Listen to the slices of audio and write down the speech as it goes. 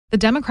The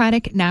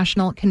Democratic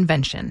National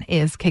Convention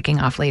is kicking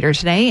off later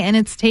today, and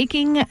it's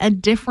taking a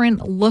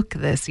different look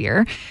this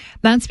year.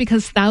 That's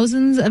because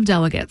thousands of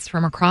delegates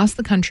from across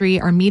the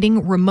country are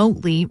meeting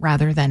remotely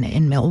rather than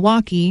in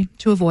Milwaukee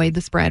to avoid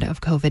the spread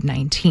of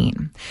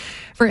COVID-19.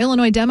 For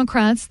Illinois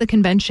Democrats, the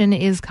convention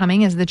is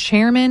coming as the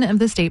chairman of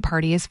the state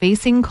party is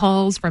facing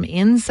calls from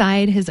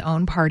inside his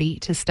own party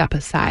to step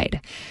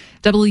aside.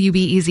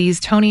 WBEZ's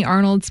Tony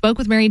Arnold spoke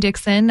with Mary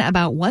Dixon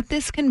about what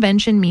this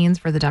convention means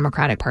for the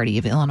Democratic Party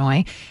of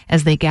Illinois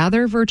as they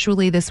gather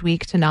virtually this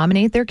week to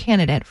nominate their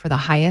candidate for the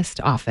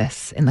highest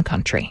office in the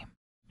country.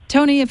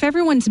 Tony, if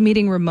everyone's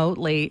meeting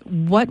remotely,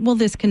 what will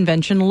this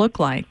convention look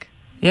like?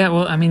 Yeah,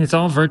 well, I mean, it's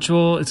all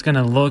virtual. It's going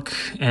to look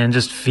and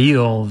just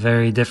feel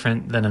very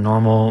different than a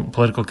normal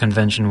political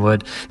convention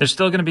would. There's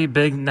still going to be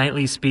big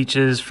nightly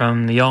speeches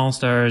from the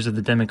all-stars of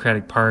the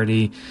Democratic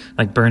Party,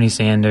 like Bernie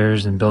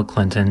Sanders and Bill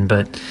Clinton,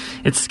 but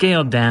it's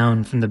scaled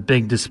down from the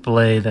big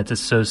display that's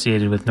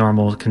associated with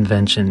normal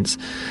conventions.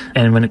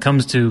 And when it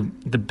comes to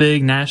the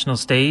big national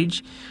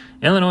stage,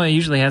 Illinois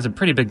usually has a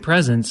pretty big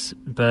presence,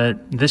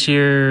 but this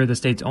year the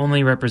state's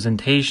only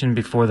representation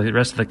before the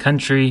rest of the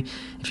country,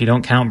 if you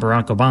don't count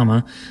Barack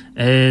Obama,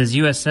 is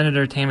U.S.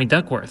 Senator Tammy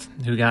Duckworth,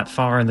 who got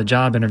far in the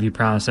job interview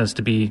process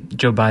to be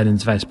Joe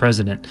Biden's vice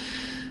president.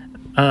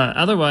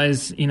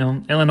 Otherwise,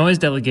 Illinois'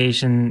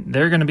 delegation,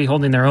 they're going to be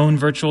holding their own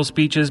virtual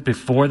speeches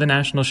before the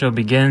national show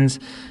begins,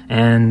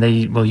 and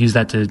they will use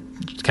that to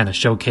kind of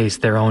showcase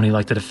their own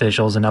elected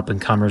officials and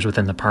up-and-comers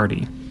within the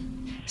party.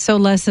 So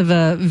less of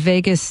a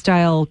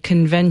Vegas-style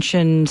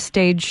convention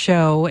stage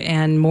show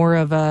and more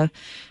of a,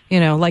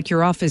 like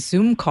your office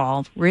Zoom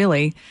call,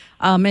 really.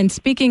 And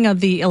speaking of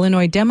the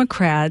Illinois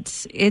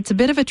Democrats, it's a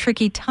bit of a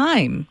tricky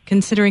time,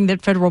 considering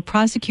that federal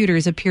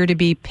prosecutors appear to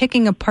be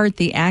picking apart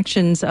the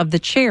actions of the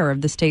chair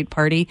of the state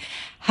party.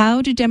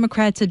 How do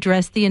Democrats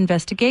address the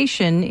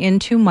investigation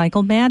into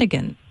Michael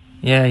Madigan?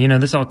 Yeah,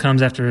 this all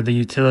comes after the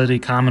utility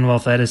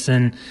Commonwealth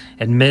Edison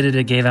admitted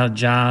it gave out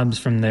jobs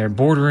from their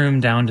boardroom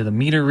down to the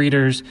meter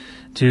readers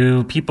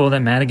to people that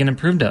Madigan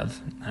approved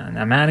of.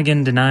 Now,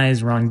 Madigan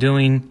denies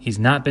wrongdoing. He's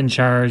not been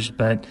charged,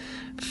 but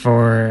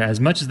for as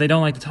much as they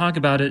don't like to talk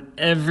about it,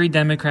 every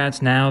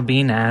Democrat's now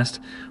being asked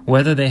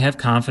whether they have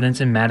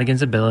confidence in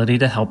Madigan's ability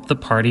to help the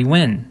party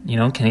win.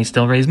 Can he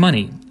still raise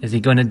money? Is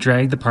he going to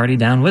drag the party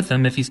down with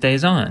him if he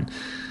stays on?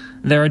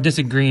 There are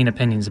disagreeing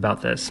opinions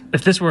about this.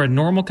 If this were a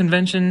normal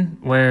convention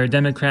where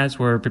Democrats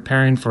were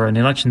preparing for an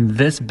election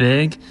this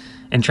big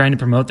and trying to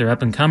promote their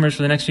up-and-comers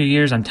for the next few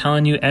years, I'm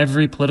telling you,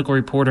 every political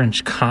reporter in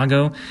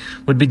Chicago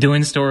would be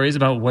doing stories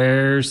about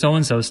where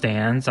so-and-so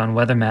stands on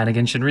whether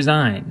Madigan should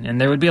resign. And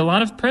there would be a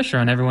lot of pressure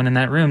on everyone in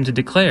that room to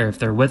declare if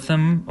they're with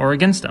them or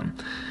against them.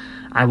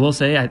 I will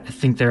say I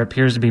think there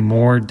appears to be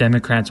more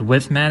Democrats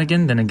with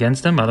Madigan than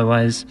against him.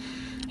 Otherwise,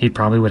 he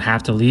probably would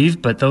have to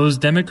leave. But those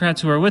Democrats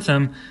who are with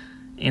him,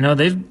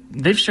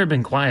 they've sure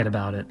been quiet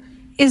about it.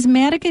 Is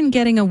Madigan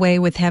getting away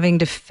with having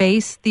to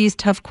face these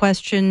tough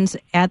questions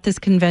at this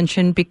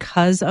convention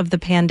because of the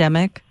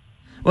pandemic?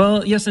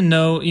 Well, yes and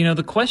no.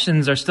 The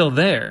questions are still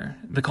there.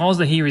 The calls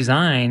that he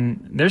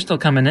resign, they're still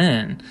coming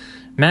in.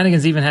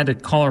 Madigan's even had to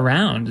call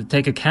around to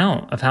take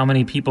account of how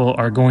many people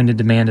are going to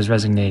demand his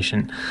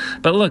resignation.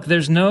 But look,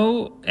 there's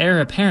no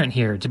heir apparent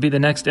here to be the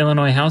next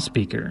Illinois House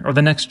Speaker or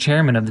the next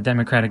chairman of the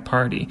Democratic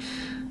Party.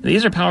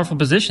 These are powerful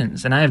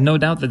positions, and I have no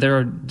doubt that they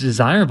are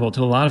desirable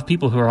to a lot of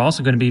people who are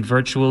also going to be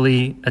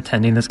virtually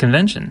attending this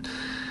convention.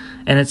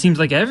 And it seems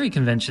like every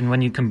convention,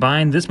 when you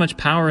combine this much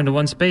power into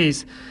one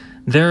space,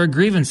 there are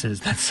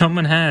grievances that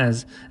someone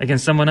has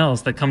against someone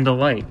else that come to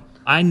light.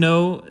 I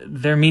know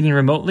they're meeting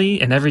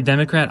remotely, and every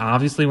Democrat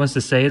obviously wants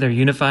to say they're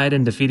unified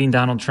in defeating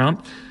Donald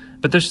Trump,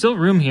 but there's still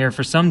room here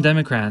for some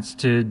Democrats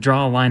to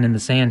draw a line in the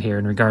sand here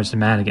in regards to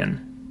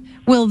Madigan.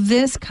 Will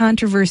this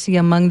controversy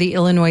among the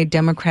Illinois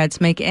Democrats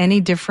make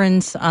any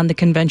difference on the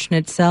convention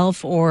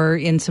itself or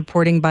in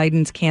supporting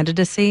Biden's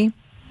candidacy?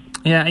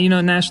 Yeah,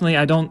 nationally,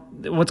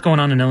 what's going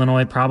on in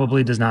Illinois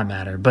probably does not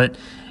matter. But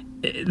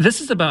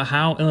this is about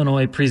how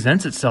Illinois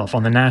presents itself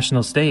on the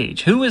national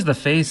stage. Who is the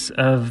face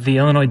of the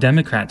Illinois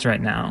Democrats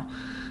right now?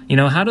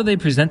 How do they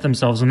present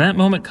themselves when that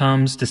moment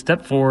comes to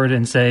step forward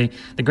and say,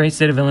 the great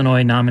state of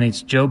Illinois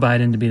nominates Joe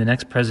Biden to be the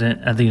next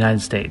president of the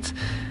United States?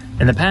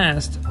 In the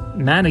past,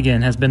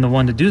 Madigan has been the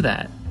one to do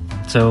that.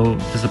 So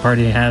does the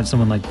party have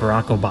someone like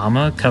Barack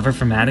Obama cover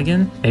for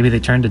Madigan? Maybe they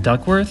turn to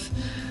Duckworth?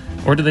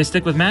 Or do they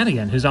stick with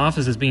Madigan, whose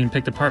office is being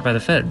picked apart by the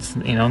feds?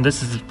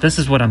 This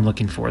is what I'm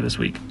looking for this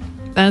week.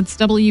 That's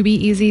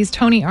WBEZ's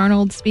Tony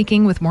Arnold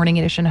speaking with Morning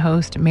Edition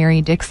host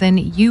Mary Dixon.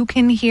 You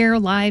can hear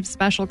live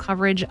special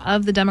coverage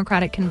of the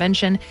Democratic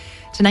Convention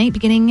tonight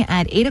beginning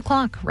at 8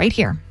 o'clock right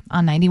here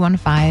on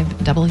 91.5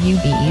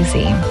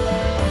 WBEZ.